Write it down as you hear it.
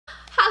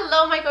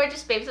Hello my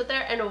gorgeous babes out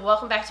there, and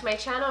welcome back to my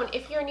channel. And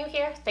if you're new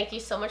here, thank you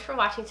so much for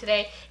watching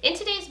today. In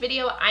today's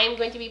video, I am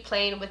going to be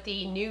playing with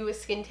the new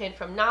skin tint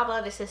from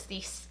Nabla. This is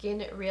the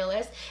Skin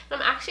Realist, and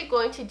I'm actually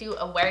going to do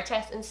a wear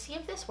test and see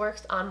if this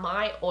works on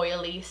my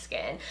oily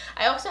skin.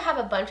 I also have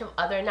a bunch of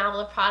other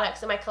Nabla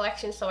products in my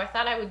collection, so I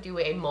thought I would do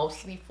a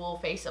mostly full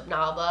face of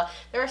Nabla.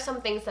 There are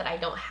some things that I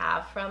don't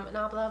have from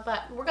Nabla,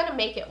 but we're gonna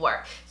make it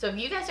work. So if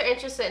you guys are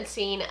interested in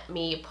seeing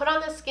me put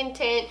on the skin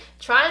tint,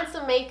 try on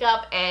some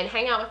makeup, and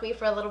hang out with me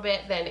for a little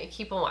bit, then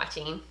keep on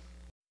watching.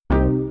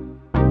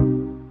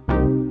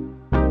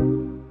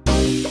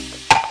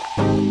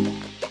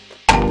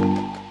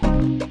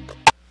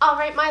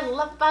 Alright, my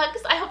love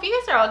bugs, I hope you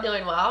guys are all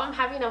doing well. I'm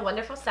having a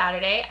wonderful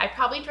Saturday. I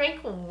probably drank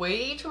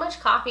way too much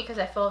coffee because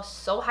I feel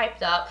so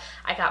hyped up.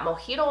 I got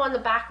mojito on the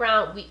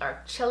background. We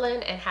are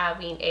chilling and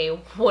having a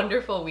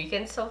wonderful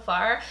weekend so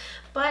far.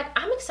 But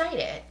I'm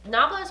excited.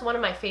 Nabla is one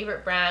of my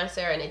favorite brands.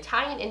 They're an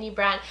Italian indie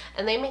brand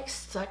and they make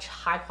such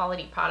high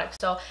quality products.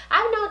 So I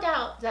have no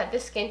doubt that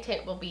this skin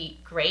tint will be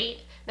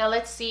great. Now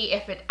let's see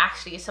if it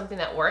actually is something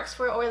that works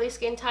for oily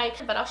skin type.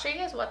 But I'll show you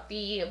guys what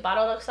the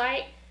bottle looks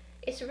like.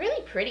 It's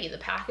really pretty, the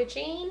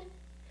packaging,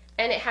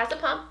 and it has a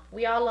pump.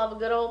 We all love a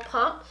good old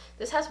pump.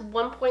 This has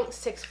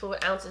 1.6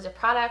 fluid ounces of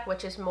product,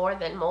 which is more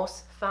than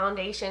most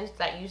foundations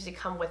that usually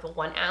come with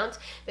 1 ounce.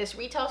 This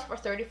retails for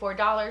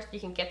 $34. You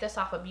can get this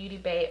off of Beauty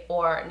Bay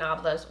or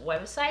Nabla's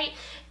website.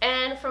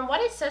 And from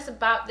what it says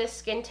about this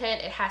skin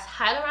tint, it has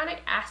hyaluronic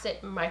acid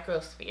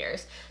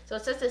microspheres. So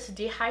it says this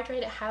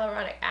dehydrated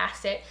hyaluronic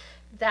acid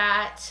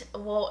that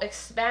will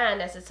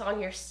expand as it's on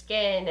your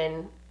skin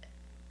and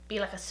be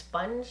like a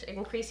sponge,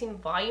 increasing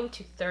volume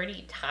to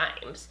 30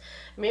 times.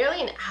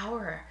 Merely an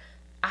hour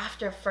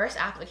after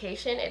first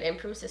application, it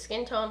improves the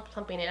skin tone,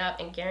 plumping it up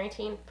and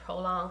guaranteeing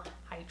prolonged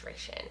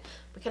hydration.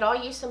 We could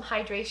all use some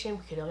hydration,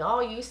 we could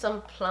all use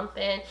some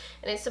plumping,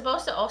 and it's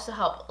supposed to also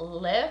help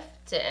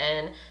lift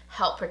and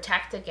help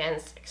protect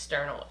against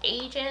external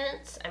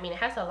agents. I mean, it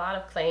has a lot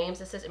of claims.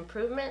 This is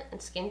improvement in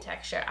skin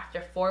texture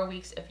after 4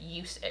 weeks of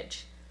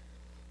usage.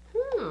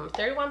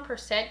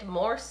 31%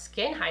 more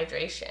skin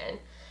hydration.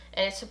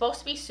 And it's supposed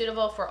to be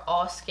suitable for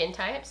all skin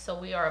types, so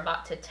we are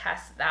about to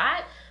test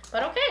that.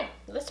 But okay,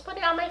 let's put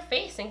it on my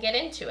face and get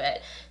into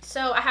it.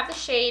 So I have the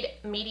shade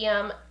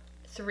medium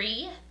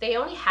 3. They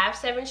only have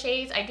 7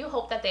 shades. I do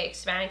hope that they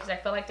expand because I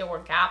feel like there were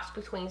gaps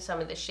between some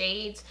of the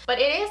shades. But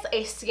it is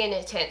a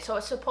skin tint, so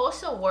it's supposed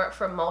to work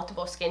for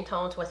multiple skin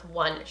tones with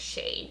 1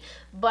 shade.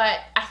 But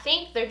I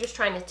think they're just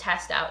trying to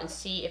test out and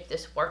see if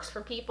this works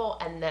for people,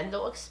 and then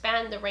they'll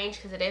expand the range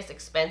because it is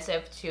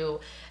expensive to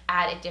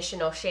add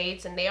additional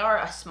shades, and they are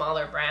a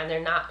smaller brand.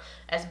 They're not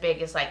as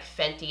big as like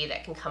Fenty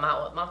that can come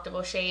out with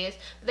multiple shades.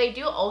 But they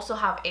do also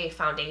have a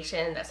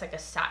foundation that's like a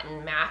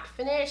satin matte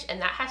finish, and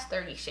that has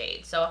 30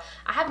 shades. So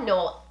I have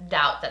no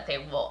doubt that they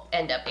will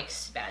end up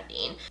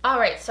expanding.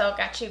 Alright, so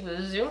got you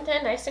zoomed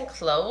in nice and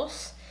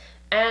close.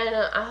 And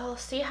I'll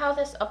see how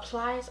this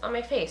applies on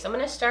my face. I'm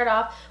going to start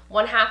off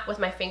 1/2 with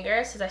my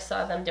fingers because I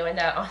saw them doing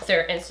that on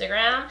their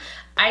Instagram.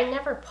 I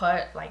never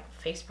put like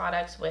face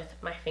products with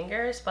my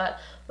fingers, but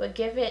we'll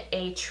give it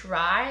a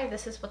try.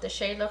 This is what the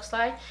shade looks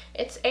like.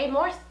 It's a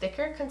more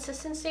thicker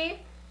consistency.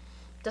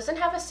 Doesn't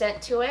have a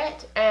scent to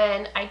it,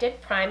 and I did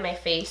prime my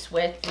face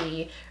with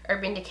the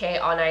Urban Decay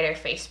All Nighter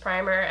Face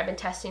Primer. I've been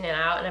testing it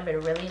out and I've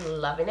been really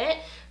loving it.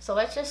 So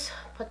let's just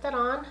put that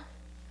on.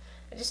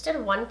 I just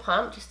did 1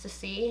 pump just to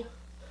see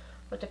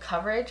what the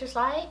coverage is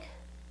like.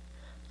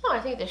 Oh, I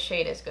think this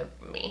shade is good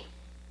for me.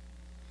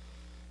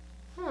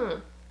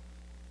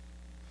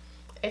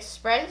 It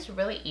spreads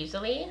really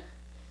easily.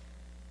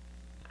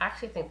 I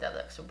actually think that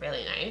looks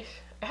really nice.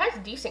 It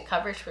has decent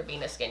coverage for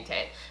being a skin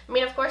tint. I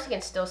mean, of course, you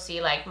can still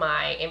see like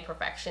my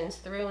imperfections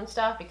through and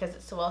stuff because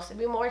it's supposed to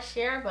be more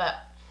sheer, but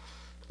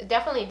it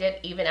definitely did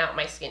even out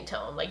my skin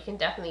tone. Like, you can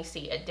definitely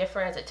see a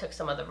difference. It took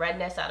some of the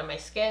redness out of my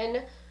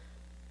skin.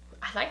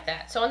 I like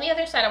that. So on the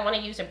other side, I want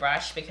to use a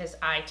brush because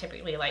I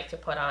typically like to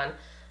put on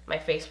my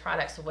face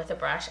products with a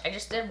brush. I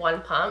just did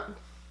 1 pump.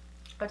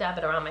 I'll dab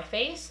it around my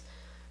face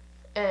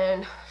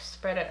and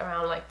spread it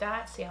around like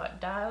that. See how it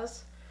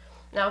does.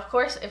 Now, of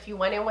course, if you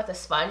went in with a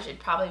sponge, it'd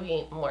probably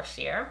be more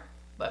sheer.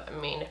 But I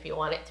mean, if you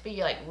want it to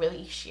be like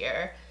really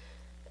sheer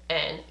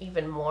and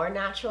even more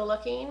natural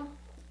looking,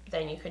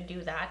 then you could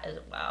do that as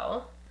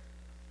well.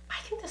 I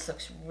think this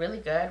looks really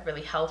good,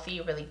 really healthy,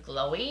 really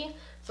glowy.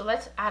 So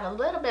let's add a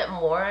little bit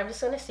more. I'm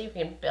just going to see if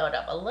we can build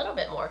up a little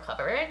bit more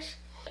coverage.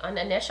 On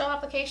the initial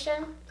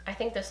application, I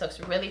think this looks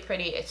really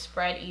pretty. It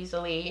spread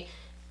easily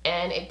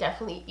and it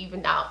definitely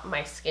evened out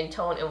my skin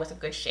tone and was a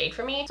good shade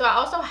for me. So I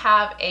also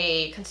have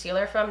a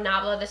concealer from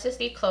Nabla. This is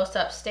the Close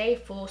Up Stay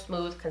Full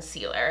Smooth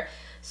Concealer.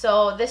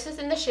 So this is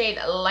in the shade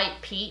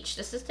Light Peach.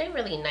 This is a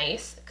really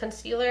nice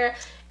concealer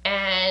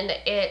and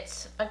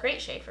it's a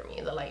great shade for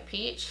me, the Light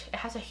Peach. It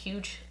has a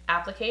huge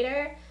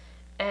applicator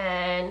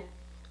and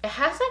it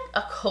has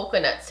like a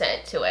coconut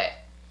scent to it.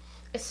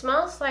 It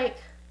smells like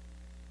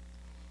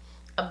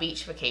a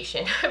beach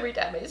vacation every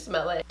time I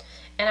smell it.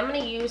 And I'm going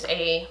to use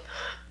a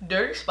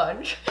dirty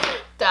sponge,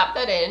 dab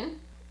that in,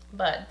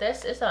 But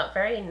this is a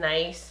very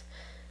nice,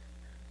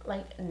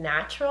 like,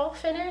 natural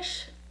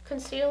finish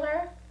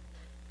concealer.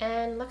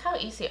 And look how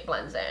easy it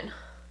blends in.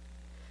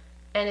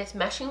 And it's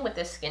meshing with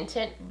this skin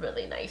tint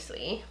really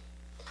nicely.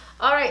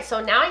 Alright,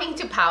 so now I need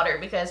to powder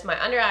because my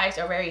under eyes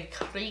are very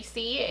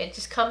creasy. It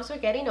just comes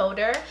with getting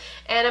older.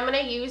 And I'm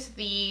going to use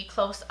the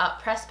Close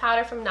Up Press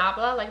Powder from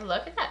Nabla. Like,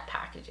 look at that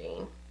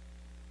packaging.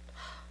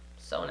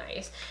 So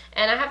nice.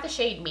 And I have the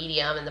shade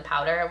Medium in the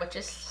powder, which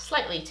is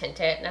slightly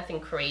tinted, nothing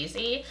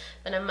crazy.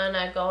 Then I'm going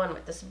to go in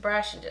with this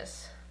brush and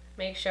just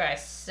make sure I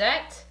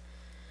set.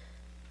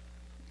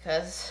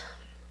 Because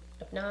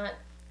if not,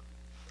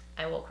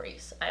 I will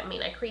crease. I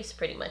mean, I crease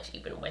pretty much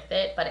even with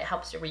it, but it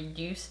helps to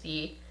reduce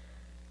the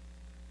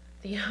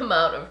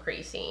amount of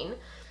creasing.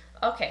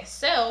 Okay,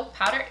 so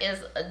powder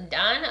is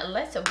done.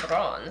 Let's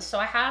bronze. So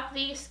I have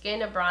the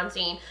Skin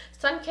Bronzing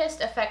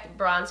Sun-Kissed Effect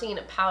Bronzing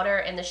Powder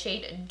in the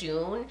shade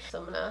Dune. So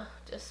I'm gonna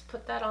just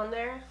put that on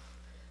there.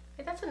 I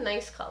think that's a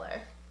nice color.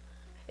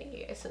 I think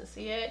you guys can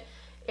see it.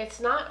 It's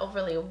not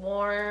overly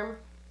warm.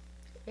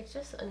 It's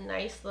just a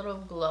nice little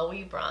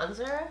glowy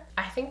bronzer.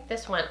 I think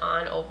this went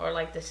on over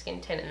like the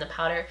skin tint and the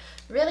powder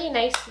really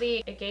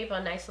nicely. It gave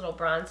a nice little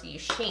bronzy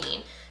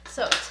sheen.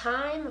 So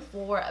time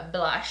for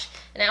blush.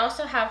 And I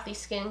also have the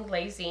Skin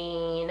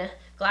Glazing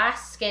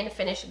Glass Skin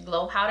Finish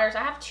Glow Powders.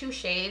 I have two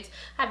shades.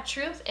 I have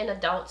Truth and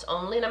Adults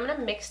Only. And I'm going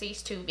to mix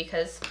these two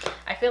because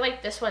I feel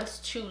like this one's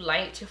too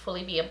light to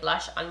fully be a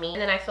blush on me.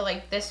 And then I feel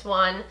like this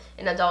one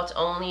in Adults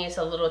Only is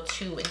a little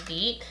too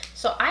deep.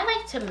 So I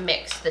like to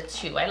mix the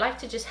two. I like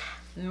to just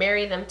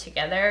marry them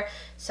together.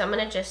 So I'm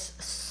gonna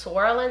just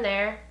swirl in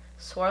there,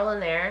 swirl in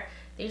there.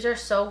 These are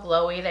so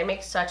glowy. They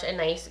make such a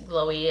nice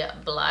glowy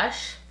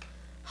blush.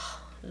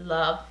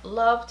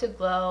 Love to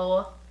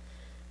glow.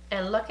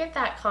 And look at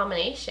that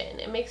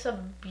combination. It makes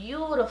a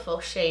beautiful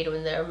shade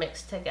when they're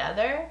mixed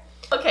together.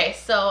 Okay,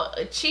 so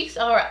cheeks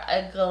are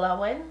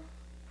glowing.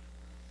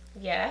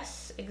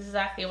 Yes,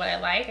 exactly what I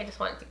like. I just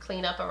wanted to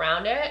clean up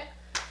around it.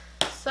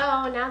 So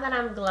now that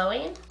I'm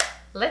glowing,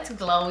 let's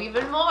glow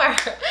even more.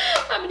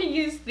 I'm going to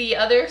use the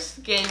other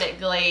Skin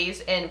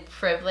Glaze in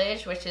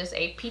Privilege, which is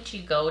a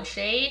peachy gold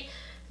shade.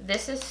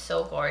 This is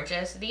so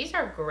gorgeous. These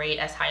are great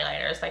as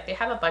highlighters. Like, they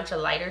have a bunch of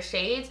lighter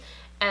shades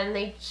and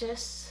they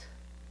just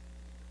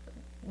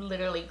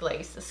literally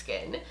glaze the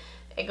skin.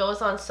 It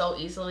goes on so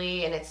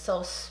easily and it's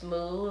so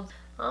smooth.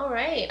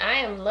 Alright, I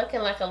am looking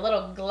like a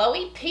little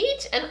glowy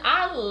peach and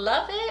I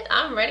love it.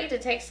 I'm ready to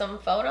take some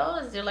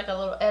photos, do like a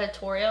little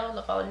editorial,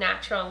 look all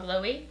natural and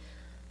glowy.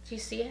 Do you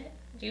see it?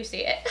 Do you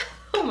see it?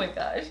 Oh my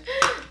gosh.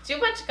 Too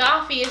much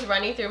coffee is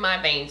running through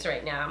my veins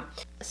right now.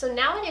 So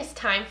now it is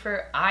time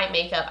for eye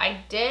makeup. I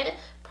did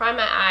prime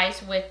my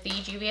eyes with the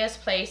Juvia's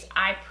Place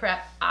Eye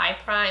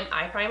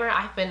Primer.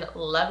 I've been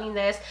loving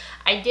this.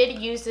 I did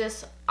use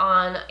this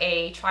on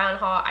a try on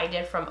haul I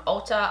did from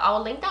Ulta.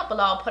 I'll link that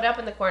below. I'll put it up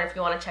in the corner if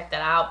you want to check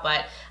that out.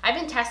 But I've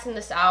been testing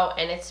this out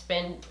and it's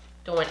been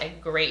doing a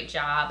great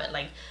job at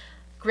like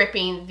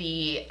gripping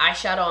the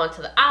eyeshadow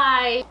onto the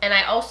eye. And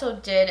I also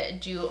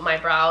did do my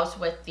brows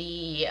with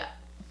the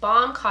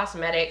Balm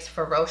Cosmetics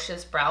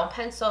Ferocious Brow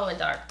Pencil in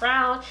dark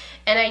brown.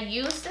 And I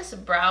used this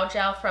brow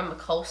gel from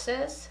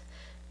Kosas.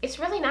 It's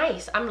really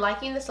nice. I'm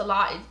liking this a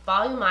lot. It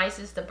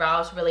volumizes the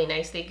brows really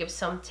nicely. It gives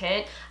some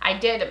tint. I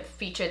did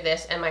feature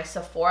this in my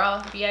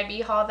Sephora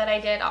VIB haul that I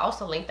did. I'll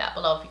also link that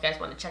below if you guys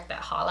want to check that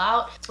haul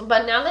out.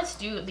 But now let's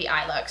do the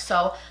eye look.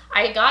 So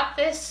I got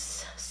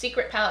this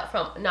secret palette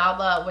from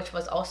Nabla, which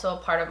was also a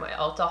part of my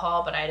Ulta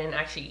haul, but I didn't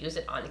actually use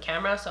it on the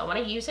camera, so I want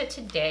to use it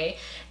today.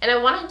 And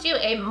I want to do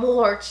a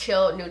more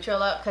chill neutral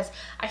look because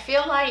I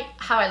feel like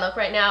how I look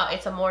right now,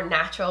 it's a more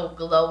natural,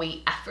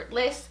 glowy,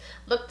 effortless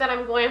look that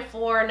I'm going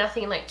for.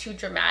 Nothing like too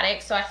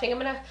dramatic, so I think I'm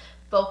gonna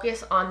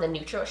focus on the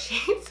neutral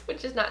shades,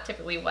 which is not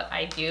typically what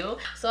I do.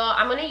 So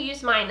I'm gonna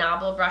use my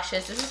Nabla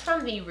brushes. This is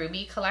from the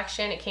Ruby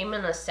collection. It came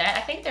in a set.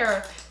 I think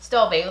they're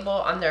still available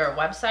on their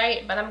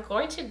website, but I'm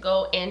going to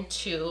go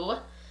into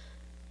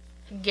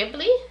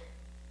Ghibli.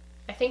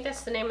 I think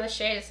that's the name of the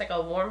shade. It's like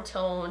a warm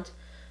toned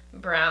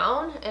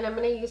brown, and I'm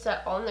going to use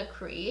that on the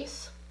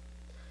crease.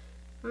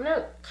 I'm going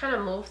to kind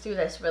of move through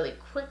this really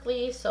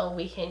quickly so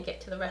we can get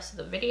to the rest of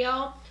the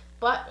video.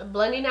 But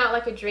blending out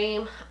like a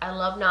dream. I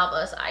love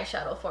Nabla's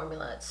eyeshadow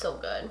formula. It's so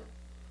good.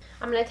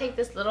 I'm going to take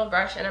this little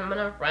brush and I'm going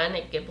to run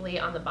a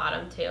Ghibli on the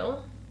bottom too.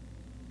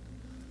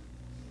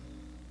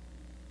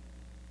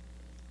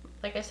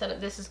 Like I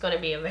said, this is going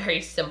to be a very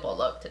simple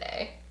look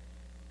today.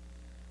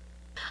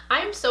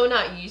 I'm so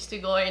not used to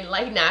going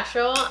like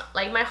natural.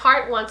 Like, my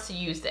heart wants to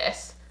use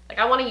this. Like,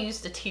 I want to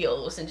use the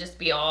teals and just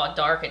be all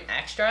dark and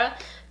extra,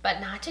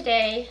 but not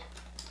today.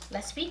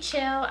 Let's be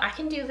chill. I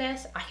can do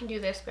this. I can do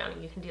this,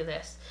 Brownie. You can do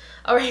this.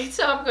 All right,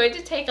 so I'm going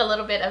to take a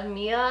little bit of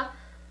Mea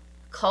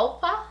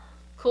Culpa.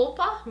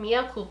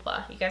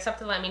 You guys have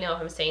to let me know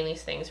if I'm saying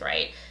these things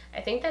right.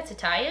 I think that's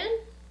Italian.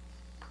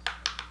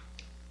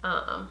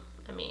 I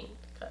mean,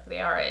 they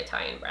are an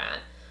Italian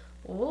brand.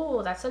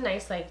 Ooh, that's a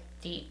nice like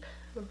deep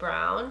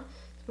brown.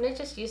 I'm going to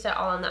just use that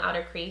all on the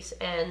outer crease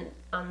and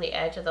on the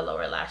edge of the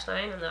lower lash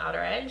line on the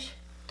outer edge.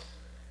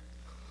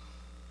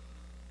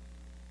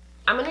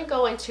 I'm gonna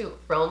go into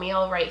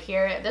Romeo right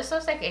here. This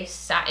looks like a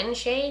satin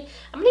shade.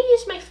 I'm gonna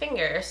use my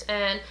fingers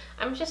and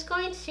I'm just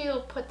going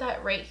to put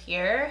that right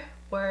here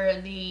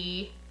where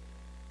the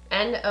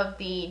end of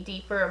the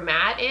deeper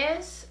matte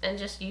is, and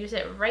just use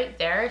it right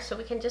there so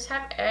we can just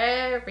have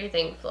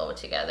everything flow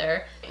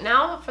together.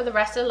 Now for the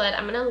rest of the lid,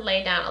 I'm gonna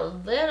lay down a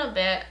little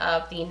bit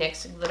of the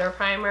NYX glitter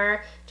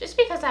primer just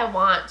because I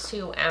want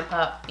to amp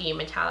up the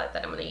metallic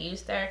that I'm gonna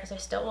use there, because I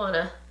still want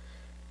to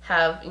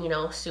have, you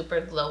know,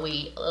 super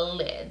glowy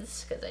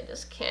lids because I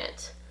just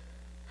can't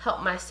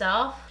help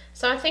myself.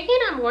 So I'm thinking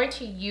I'm going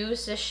to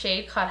use this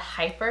shade called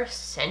Hyper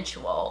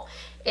Sensual.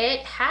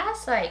 It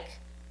has like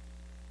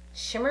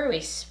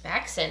shimmery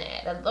specks in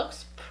it. It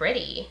looks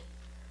pretty.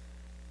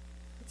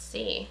 Let's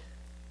see.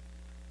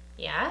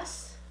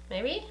 Yes,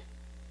 maybe?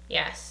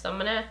 Yes, so I'm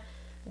gonna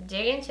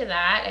dig into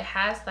that. It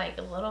has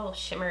like little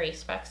shimmery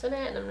specks in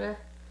it, and I'm gonna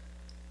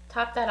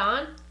top that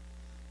on.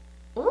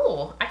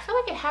 Ooh, I feel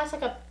like it has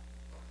like a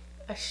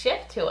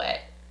shift to it.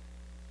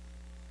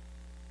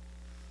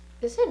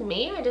 Is it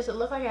me, or does it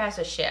look like it has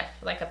a shift,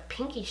 like a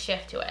pinky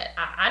shift to it?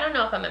 I don't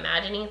know if I'm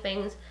imagining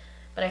things,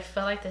 but I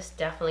feel like this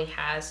definitely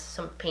has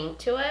some pink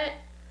to it.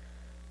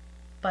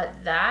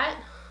 But that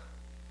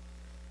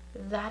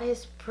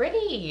is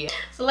pretty.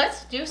 So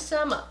let's do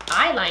some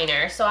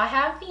eyeliner. So I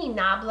have the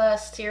Nabla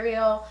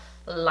Serial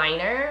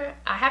Liner.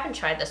 I haven't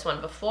tried this one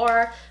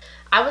before.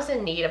 I was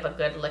in need of a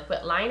good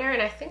liquid liner,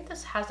 and I think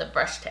this has a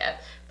brush tip,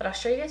 but I'll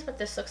show you guys what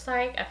this looks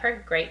like. I've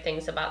heard great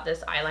things about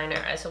this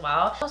eyeliner as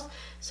well.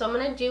 So I'm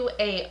gonna do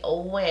a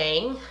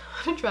wing.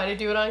 I'm gonna try to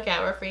do it on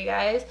camera for you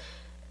guys,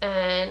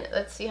 and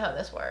let's see how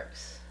this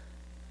works.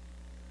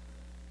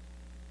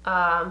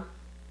 That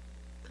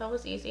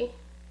was easy.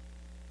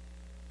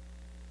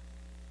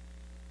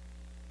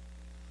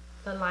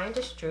 The line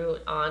just drew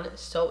on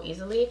so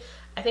easily.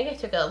 I think I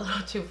took it a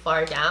little too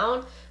far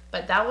down,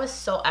 but that was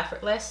so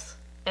effortless.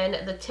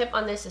 And the tip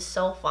on this is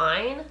so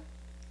fine.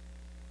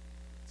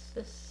 It's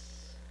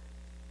just...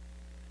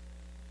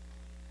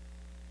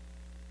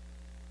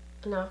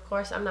 No, of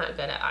course I'm not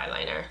good at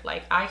eyeliner.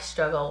 Like, I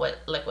struggle with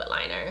liquid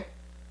liner.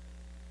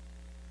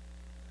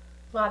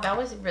 Wow, that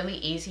was really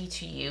easy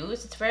to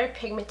use. It's very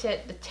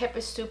pigmented. The tip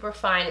is super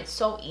fine. It's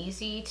so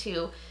easy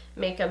to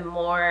make a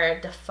more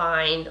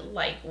defined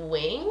like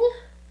wing.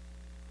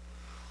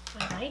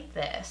 I like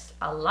this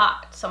a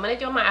lot. So I'm gonna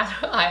do my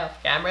other eye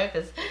off camera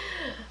because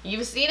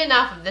you've seen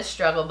enough of this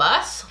struggle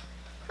bus.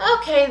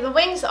 Okay, the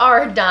wings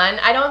are done.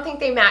 I don't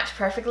think they match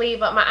perfectly,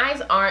 but my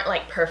eyes aren't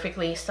like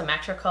perfectly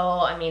symmetrical.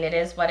 I mean, it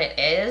is what it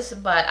is,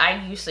 but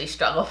I usually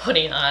struggle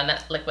putting on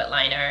liquid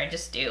liner. I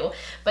just do.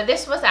 But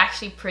this was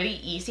actually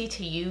pretty easy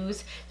to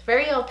use. It's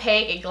very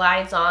opaque, it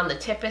glides on, the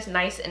tip is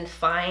nice and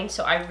fine,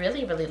 so I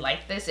really, really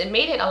like this. It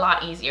made it a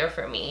lot easier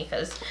for me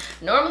because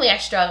normally I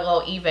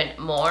struggle even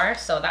more,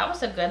 so that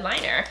was a good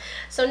liner.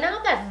 So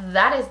now that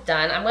that is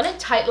done, I'm going to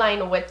tight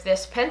line with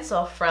this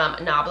pencil from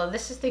Nabla.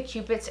 This is the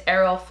Cupid's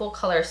Arrow Full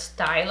Color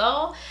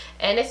Stylo,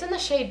 and it's in the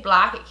shade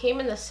black. It came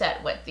in the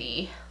set with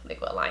the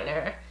liquid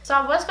liner. So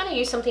I was going to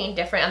use something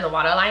different on the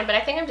waterline, but I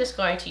think I'm just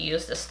going to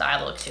use the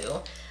stylo too.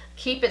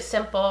 Keep it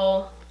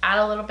simple, add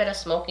a little bit of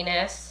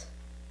smokiness.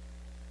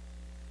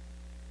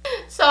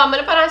 So I'm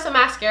going to put on some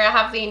mascara. I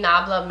have the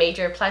Nabla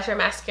Major Pleasure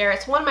Mascara.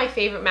 It's one of my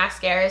favorite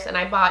mascaras, and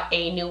I bought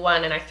a new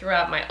one and I threw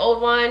out my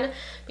old one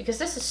because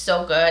this is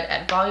so good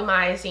at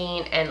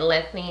volumizing and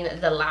lengthening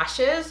the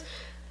lashes.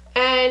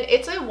 And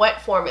it's a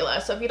wet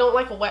formula, so if you don't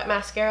like a wet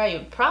mascara,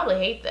 you'd probably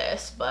hate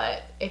this,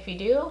 but if you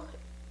do,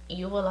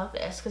 you will love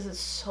this because it's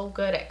so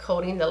good at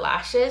coating the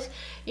lashes.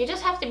 You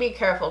just have to be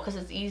careful because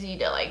it's easy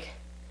to like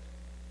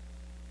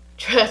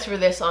transfer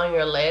this on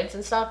your lids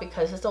and stuff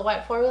because it's a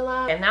wet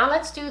formula. And now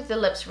let's do the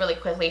lips really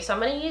quickly. So I'm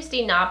going to use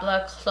the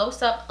Nabla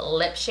Close Up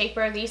Lip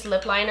Shaper. These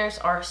lip liners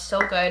are so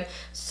good,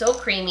 so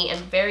creamy, and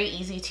very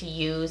easy to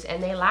use,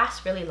 and they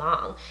last really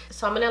long.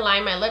 So I'm going to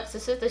line my lips.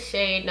 This is the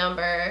shade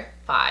number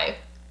 5.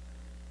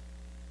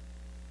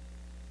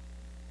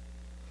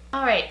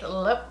 Alright, the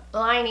lip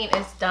lining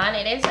is done.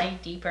 It is a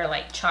deeper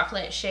like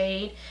chocolate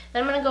shade.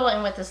 Then I'm going to go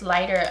in with this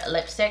lighter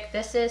lipstick.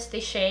 This is the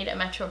shade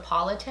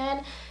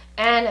Metropolitan.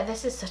 And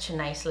this is such a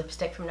nice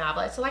lipstick from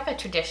Nabla. It's like a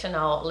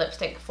traditional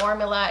lipstick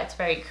formula. It's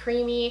very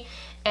creamy,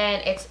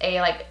 and it's a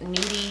like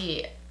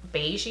nudie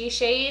beigey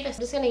shade. I'm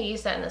just going to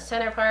use that in the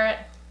center part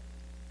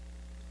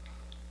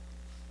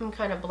and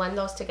kind of blend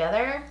those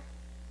together.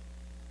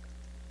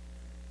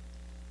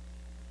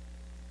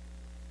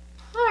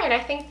 Alright,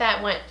 I think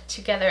that went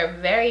together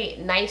very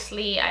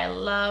nicely. I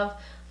love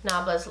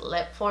Nabla's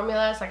lip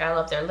formulas. Like, I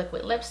love their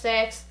liquid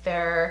lipsticks.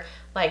 They're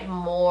like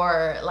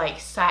more like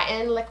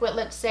satin liquid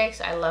lipsticks.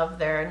 I love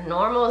their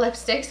normal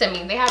lipsticks. I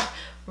mean, they have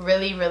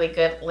really, really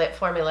good lip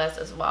formulas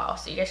as well.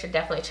 So you guys should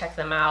definitely check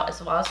them out,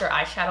 as well as their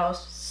eyeshadows.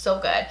 So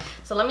good.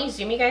 So let me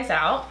zoom you guys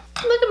out.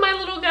 Look at my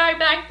little guy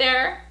back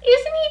there.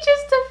 Isn't he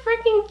just the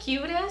freaking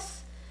cutest?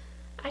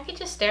 I could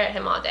just stare at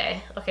him all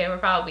day. Okay, we're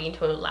probably being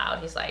too loud.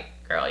 He's like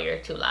Girl, you're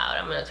too loud.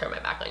 I'm gonna turn my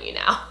back on you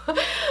now.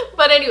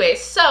 But anyway,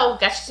 so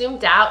got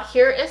zoomed out.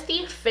 Here is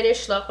the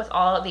finished look with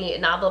all of the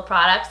Nabla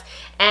products.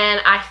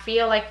 And I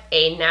feel like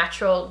a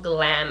natural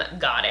glam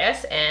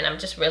goddess. And I'm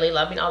just really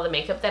loving all the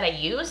makeup that I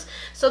use.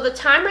 So the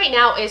time right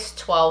now is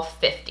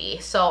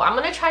 12:50. So I'm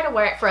gonna try to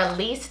wear it for at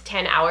least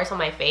 10 hours on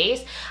my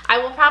face. I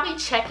will probably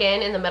check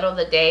in the middle of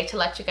the day to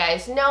let you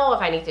guys know if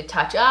I need to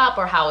touch up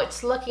or how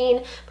it's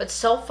looking. But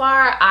so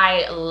far,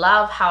 I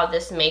love how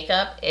this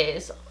makeup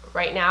is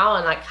right now,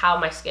 and like how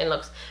my skin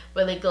looks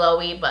really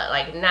glowy but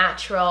like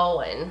natural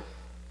and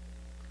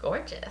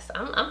gorgeous.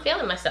 I'm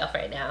feeling myself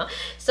right now.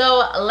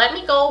 So let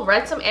me go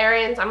run some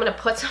errands. I'm gonna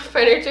put some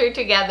furniture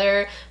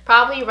together,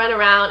 probably run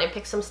around and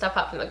pick some stuff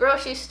up from the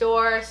grocery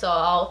store. So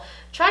I'll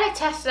try to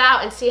test it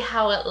out and see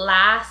how it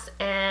lasts,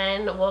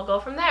 and we'll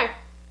go from there.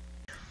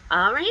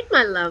 Alright,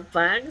 my love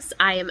bugs,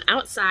 I am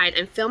outside.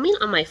 I'm filming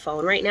on my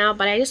phone right now,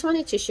 but I just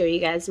wanted to show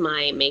you guys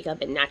my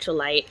makeup in natural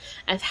light.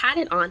 I've had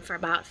it on for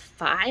about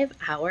 5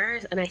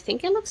 hours, and I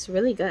think it looks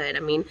really good.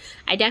 I mean,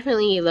 I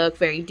definitely look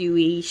very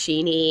dewy,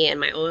 sheeny, and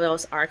my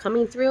oils are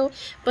coming through,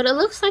 but it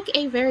looks like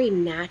a very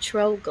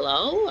natural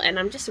glow, and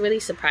I'm just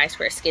really surprised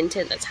for a skin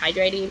tint that's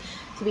hydrating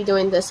to be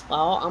doing this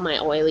well on my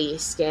oily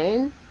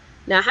skin.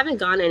 Now, I haven't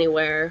gone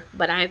anywhere,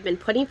 but I've been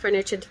putting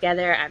furniture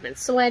together. I've been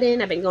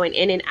sweating. I've been going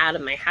in and out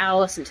of my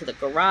house, into the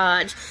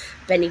garage,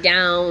 bending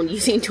down,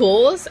 using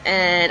tools,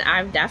 and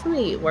I've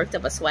definitely worked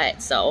up a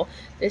sweat. So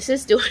this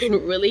is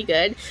doing really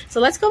good.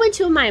 So let's go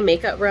into my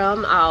makeup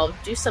room. I'll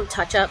do some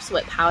touch-ups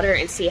with powder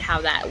and see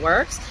how that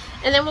works,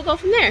 and then we'll go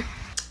from there.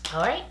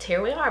 Alright,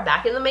 here we are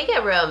back in the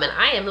makeup room, and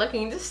I am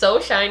looking just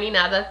so shiny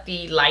now that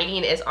the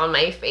lighting is on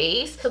my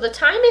face. So the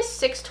time is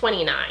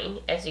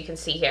 6:29, as you can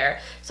see here.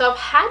 So I've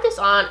had this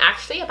on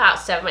actually about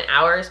 7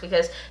 hours,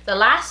 because the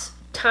last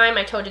time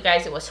I told you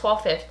guys it was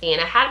 12:50, and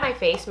I had my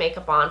face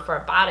makeup on for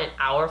about an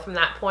hour from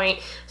that point.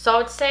 So I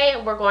would say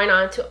we're going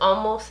on to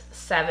almost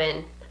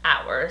 7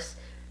 hours.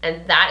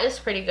 And that is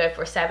pretty good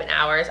for 7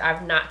 hours.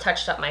 I've not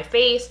touched up my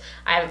face.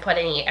 I haven't put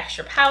any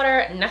extra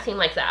powder, nothing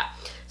like that.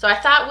 So I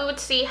thought we would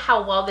see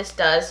how well this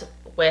does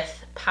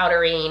with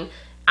powdering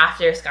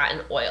after it's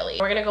gotten oily.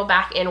 We're gonna go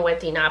back in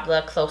with the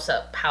Nabla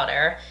close-up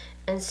powder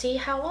and see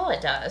how well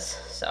it does.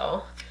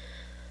 So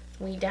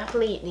we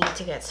definitely need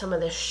to get some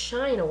of the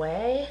shine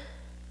away.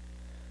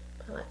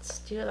 But let's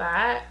do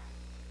that.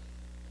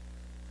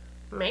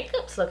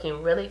 Makeup's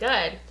looking really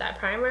good. That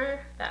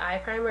primer, that eye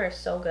primer is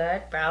so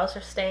good. Brows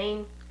are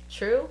staying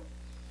true.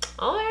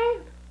 All right,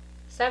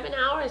 7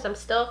 hours. I'm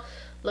still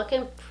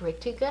looking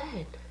pretty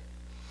good.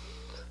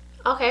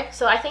 Okay,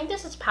 so I think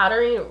this is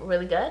powdering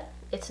really good.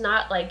 It's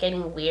not like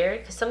getting weird,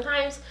 because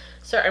sometimes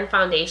certain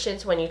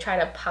foundations, when you try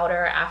to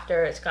powder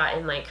after it's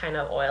gotten like kind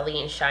of oily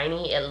and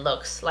shiny, it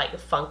looks like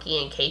funky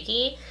and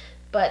cakey,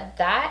 but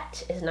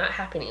that is not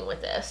happening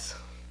with this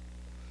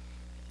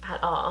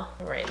at all.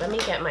 All right, let me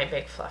get my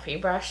big fluffy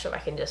brush so I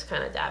can just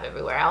kind of dab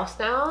everywhere else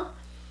now.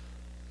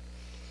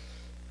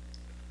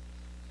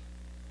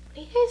 What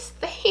do you guys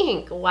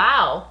think?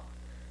 Wow,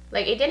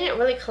 like it didn't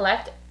really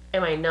collect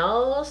in my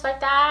nose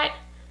like that.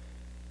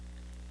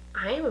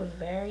 I am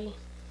very,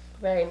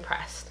 very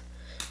impressed.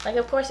 Like,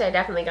 of course, I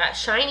definitely got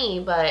shiny,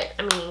 but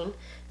I mean,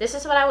 this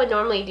is what I would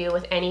normally do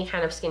with any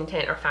kind of skin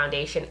tint or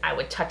foundation. I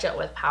would touch it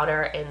with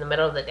powder in the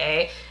middle of the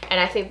day, and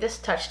I think this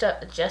touched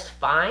up just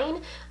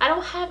fine. I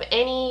don't have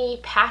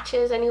any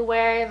patches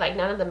anywhere, like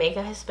none of the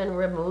makeup has been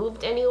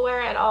removed anywhere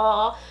at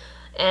all.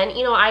 And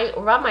you know, I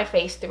rub my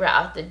face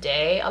throughout the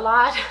day a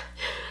lot,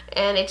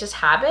 and it just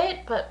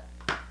habit, but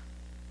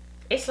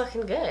it's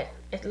looking good.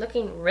 It's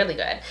looking really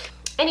good.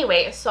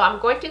 Anyway, so I'm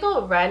going to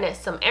go run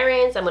some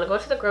errands. I'm going to go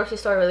to the grocery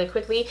store really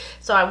quickly.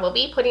 So I will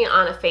be putting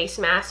on a face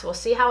mask. We'll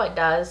see how it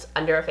does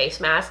under a face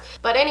mask.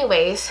 But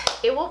anyways,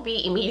 it will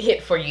be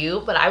immediate for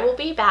you. But I will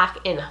be back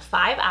in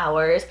 5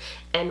 hours,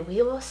 and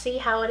we will see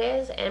how it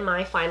is and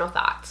my final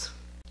thoughts.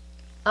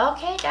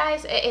 Okay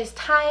guys, it is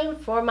time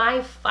for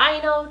my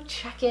final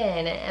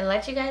check-in and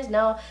let you guys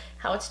know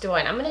how it's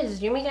doing. I'm going to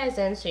zoom you guys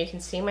in so you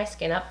can see my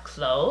skin up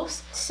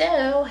close.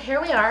 So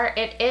here we are.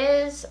 It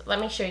is,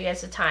 let me show you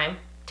guys the time.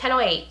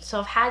 10:08. So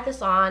I've had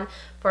this on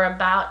for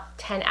about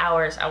 10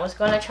 hours. I was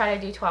going to try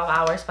to do 12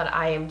 hours, but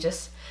I am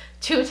just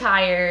too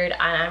tired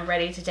and I'm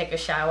ready to take a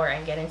shower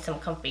and get in some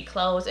comfy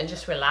clothes and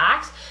just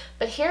relax.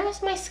 But here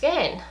is my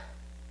skin.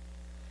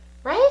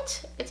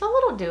 Right? It's a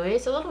little dewy,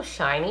 it's a little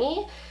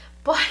shiny,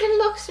 but it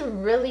looks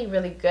really,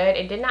 really good.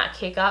 It did not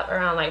cake up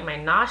around like my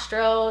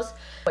nostrils,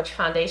 which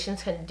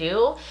foundations can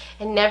do.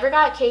 It never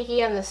got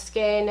cakey on the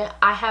skin.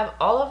 I have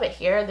all of it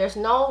here. There's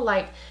no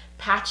like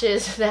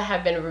patches that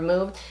have been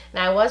removed,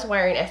 and I was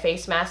wearing a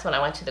face mask when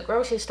I went to the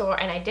grocery store,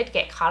 and I did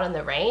get caught in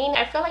the rain.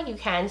 I feel like you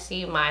can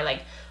see my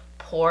like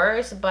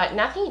pores, but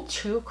nothing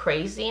too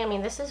crazy. I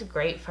mean, this is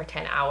great for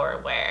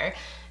 10-hour wear,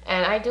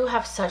 and I do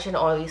have such an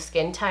oily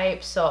skin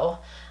type, so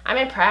I'm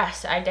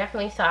impressed. I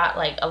definitely thought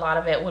like a lot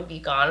of it would be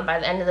gone by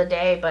the end of the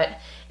day, but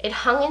it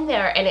hung in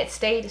there and it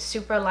stayed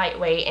super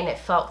lightweight and it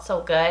felt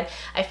so good.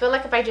 I feel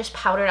like if I just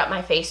powdered up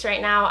my face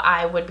right now,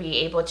 I would be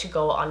able to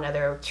go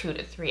another 2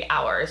 to 3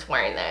 hours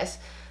wearing this.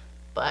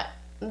 But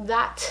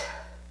that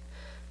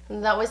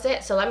was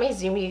it. So let me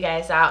zoom you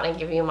guys out and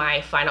give you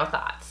my final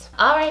thoughts.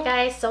 Alright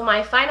guys, so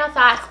my final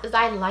thoughts is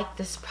I like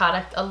this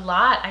product a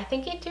lot. I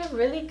think it did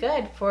really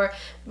good for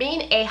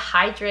being a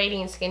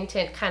hydrating skin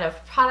tint kind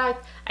of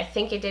product. I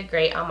think it did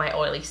great on my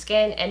oily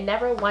skin and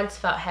never once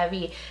felt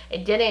heavy.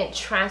 It didn't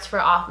transfer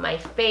off my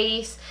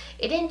face.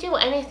 It didn't do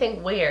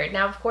anything weird.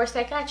 Now, of course,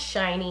 I got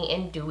shiny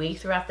and dewy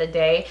throughout the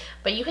day,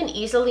 but you can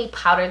easily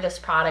powder this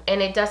product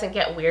and it doesn't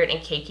get weird and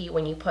cakey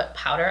when you put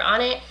powder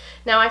on it.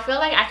 Now, I feel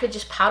like I could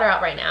just powder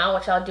out right now,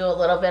 which I'll do a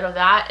little bit of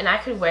that, and I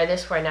could wear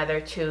this for another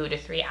 2 to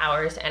 3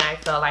 hours and I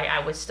feel like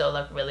I would still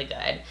look really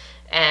good.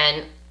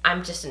 And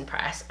I'm just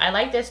impressed. I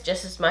like this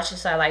just as much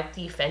as I like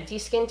the Fenty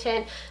skin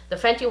tint. The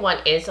Fenty one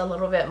is a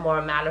little bit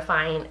more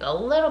mattifying, a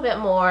little bit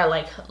more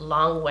like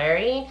long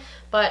wearing,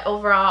 but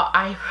overall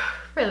I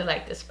really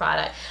like this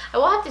product. I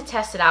will have to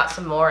test it out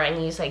some more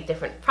and use like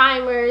different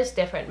primers,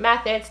 different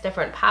methods,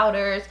 different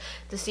powders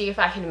to see if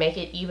I can make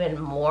it even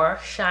more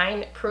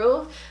shine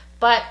proof,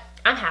 but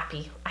I'm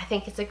happy. I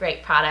think it's a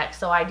great product,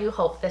 so I do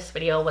hope this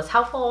video was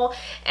helpful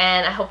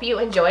and I hope you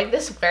enjoyed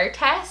this wear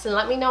test, and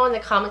let me know in the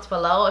comments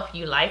below if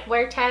you like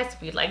wear tests,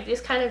 if you like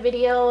these kind of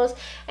videos,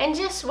 and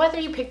just whether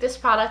you pick this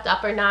product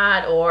up or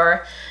not,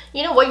 or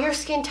you know what your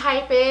skin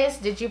type is.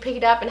 Did you pick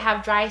it up and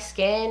have dry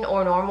skin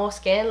or normal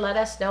skin? Let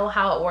us know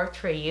how it worked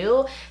for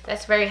you.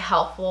 That's very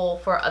helpful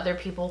for other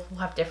people who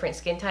have different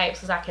skin types,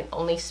 because I can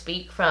only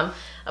speak from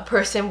a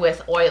person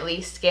with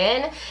oily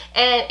skin.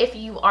 And if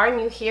you are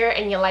new here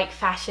and you like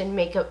fashion,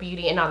 makeup,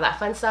 beauty, and all that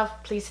fun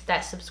stuff, please hit that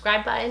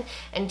subscribe button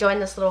and join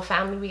this little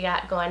family we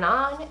got going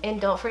on.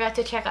 And don't forget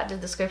to check out the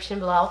description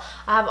below.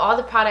 I have all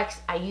the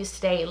products I used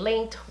today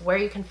linked, where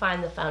you can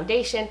find the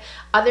foundation,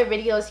 other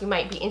videos you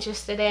might be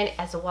interested in,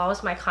 as well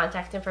as my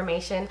contact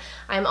information.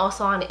 I'm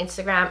also on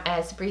Instagram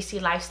as Breezy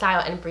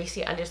Lifestyle and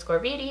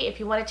Breezy_Beauty. If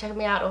you want to check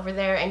me out over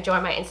there and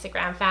join my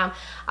Instagram fam,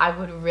 I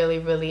would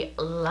really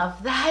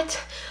love that.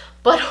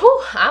 But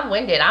whew, I'm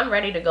winded. I'm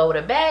ready to go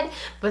to bed.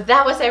 But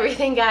that was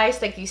everything, guys.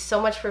 Thank you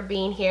so much for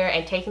being here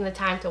and taking the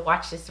time to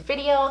watch this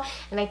video.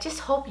 And I just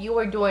hope you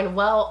are doing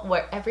well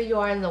wherever you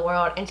are in the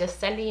world, and just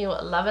sending you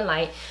love and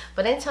light.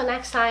 But until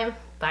next time,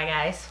 bye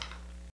guys.